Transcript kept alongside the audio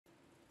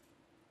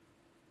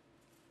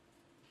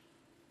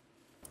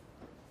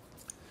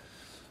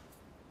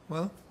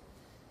Well,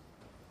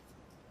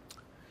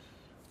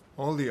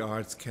 all the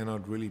arts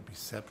cannot really be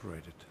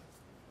separated.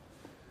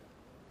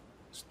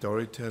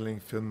 Storytelling,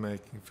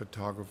 filmmaking,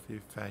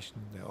 photography, fashion,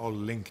 they're all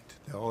linked,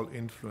 they all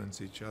influence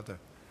each other.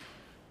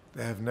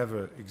 They have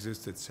never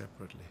existed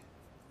separately.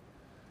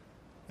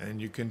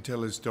 And you can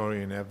tell a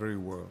story in every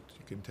world.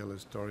 You can tell a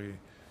story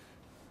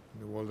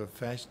in the world of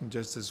fashion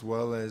just as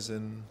well as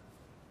in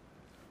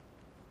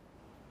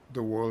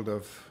the world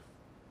of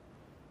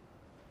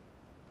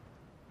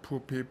poor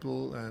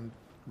people and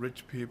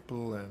rich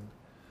people, and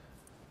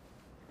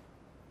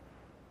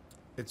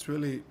it's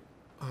really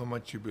how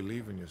much you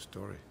believe in your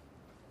story.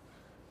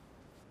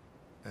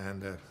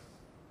 And I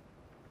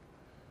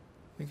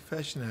think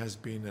fashion has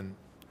been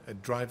a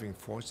driving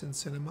force in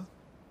cinema,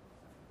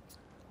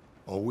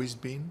 always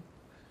been.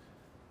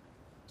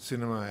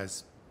 Cinema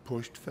has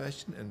pushed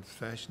fashion and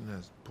fashion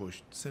has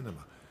pushed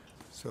cinema.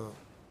 So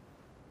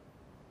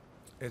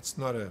it's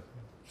not a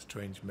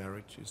strange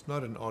marriage, it's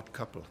not an odd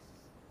couple.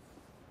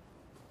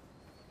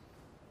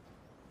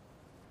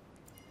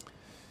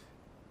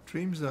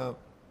 Dreams are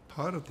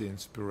part of the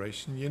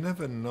inspiration. You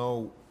never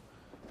know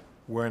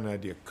where an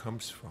idea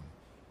comes from.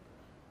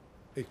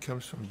 It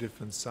comes from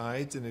different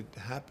sides, and it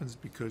happens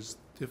because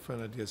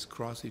different ideas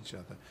cross each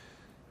other.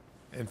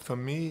 And for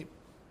me,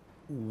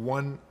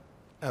 one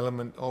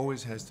element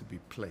always has to be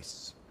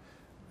place.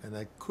 And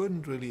I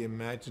couldn't really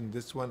imagine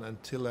this one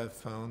until I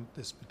found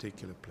this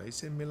particular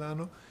place in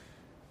Milano.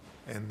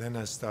 And then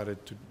I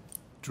started to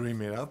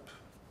dream it up.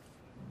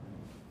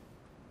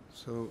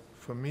 So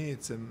for me,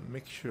 it's a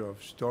mixture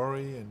of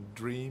story and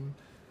dream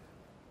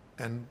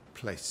and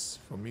place.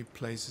 For me,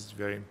 place is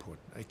very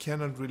important. I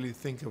cannot really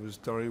think of a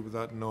story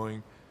without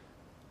knowing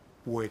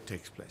where it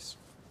takes place.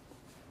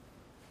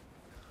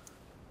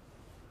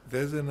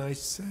 There's a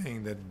nice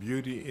saying that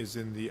beauty is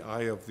in the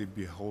eye of the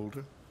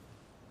beholder.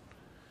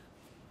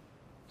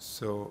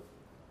 So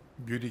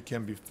beauty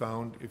can be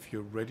found if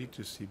you're ready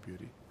to see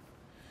beauty.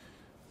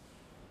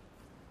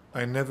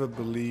 I never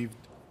believed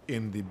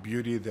in the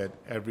beauty that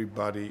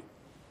everybody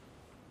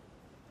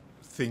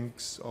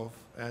thinks of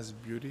as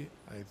beauty.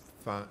 I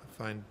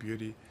find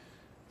beauty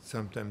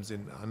sometimes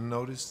in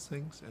unnoticed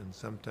things and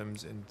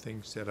sometimes in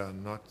things that are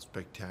not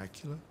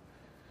spectacular.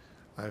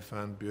 I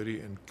found beauty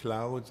in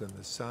clouds and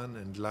the sun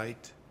and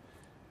light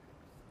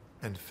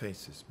and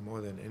faces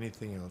more than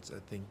anything else. I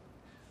think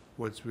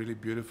what's really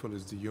beautiful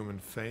is the human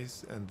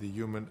face and the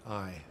human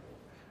eye.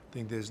 I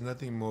think there's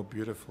nothing more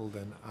beautiful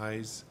than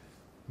eyes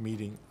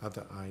meeting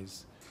other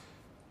eyes.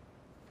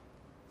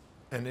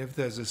 And if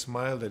there's a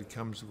smile that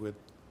comes with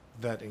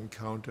that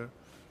encounter,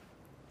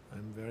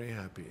 I'm very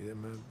happy.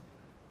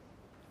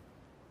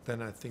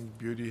 Then I think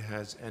beauty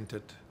has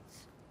entered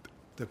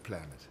the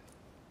planet.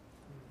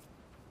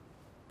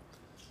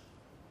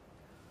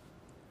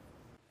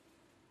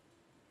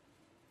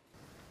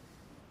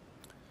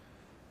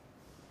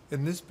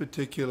 In this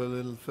particular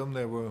little film,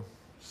 there were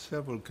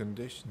several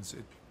conditions.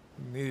 It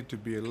needed to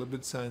be a little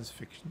bit science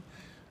fiction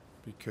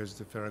because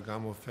the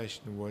Ferragamo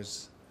fashion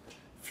was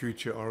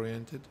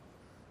future-oriented.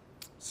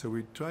 So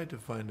we tried to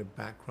find a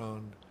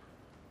background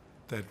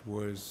that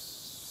was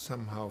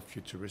somehow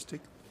futuristic.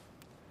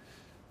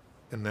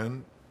 And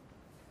then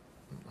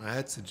I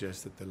had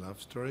suggested the love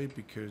story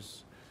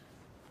because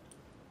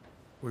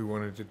we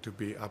wanted it to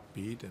be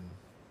upbeat and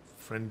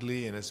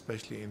friendly, and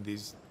especially in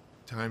these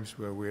times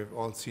where we have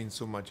all seen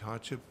so much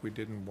hardship, we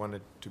didn't want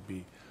it to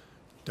be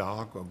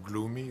dark or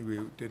gloomy.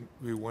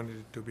 We wanted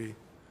it to be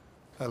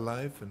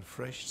alive and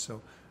fresh. So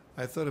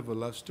I thought of a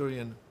love story,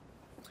 and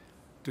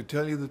to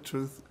tell you the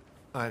truth,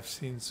 I've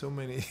seen so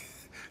many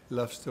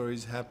love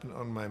stories happen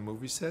on my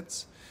movie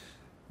sets.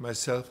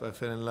 Myself, I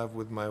fell in love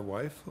with my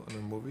wife on a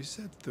movie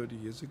set 30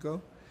 years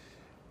ago.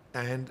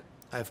 And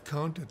I've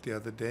counted the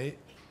other day,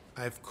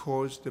 I've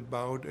caused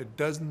about a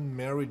dozen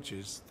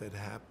marriages that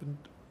happened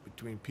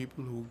between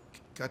people who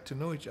got to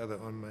know each other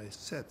on my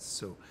sets.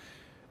 So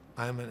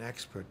I'm an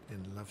expert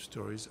in love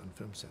stories on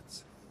film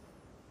sets.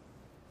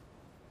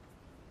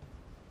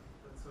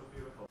 That's so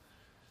beautiful.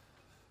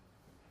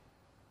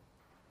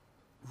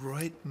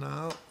 Right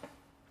now,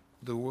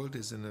 the world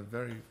is in a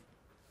very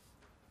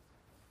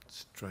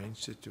strange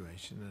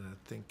situation, and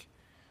I think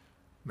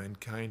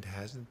mankind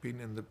hasn't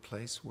been in the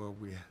place where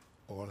we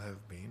all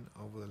have been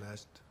over the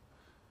last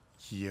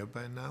year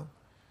by now.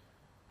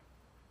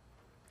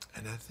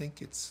 And I think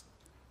it's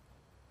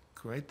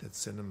great that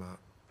cinema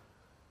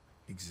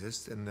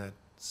exists and that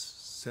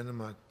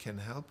cinema can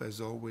help,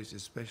 as always,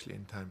 especially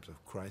in times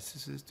of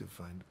crises, to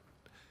find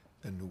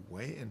a new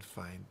way and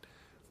find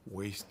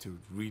ways to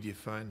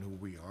redefine who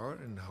we are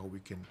and how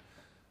we can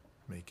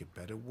make a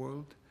better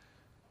world.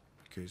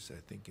 Because I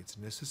think it's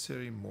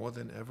necessary more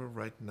than ever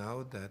right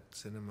now that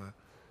cinema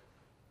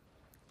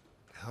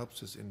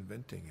helps us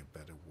inventing a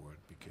better world.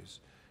 Because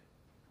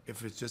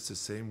if it's just the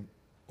same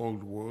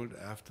old world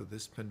after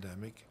this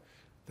pandemic,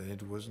 then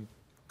it wasn't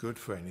good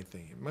for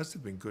anything. It must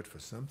have been good for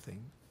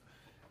something,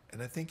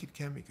 and I think it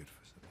can be good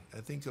for something.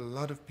 I think a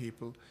lot of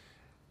people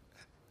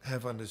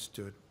have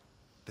understood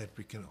that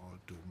we can all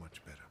do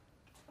much better.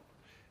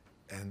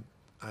 And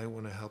I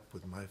want to help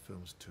with my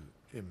films to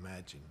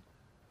imagine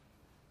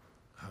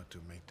how to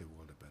make the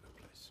world a better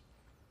place.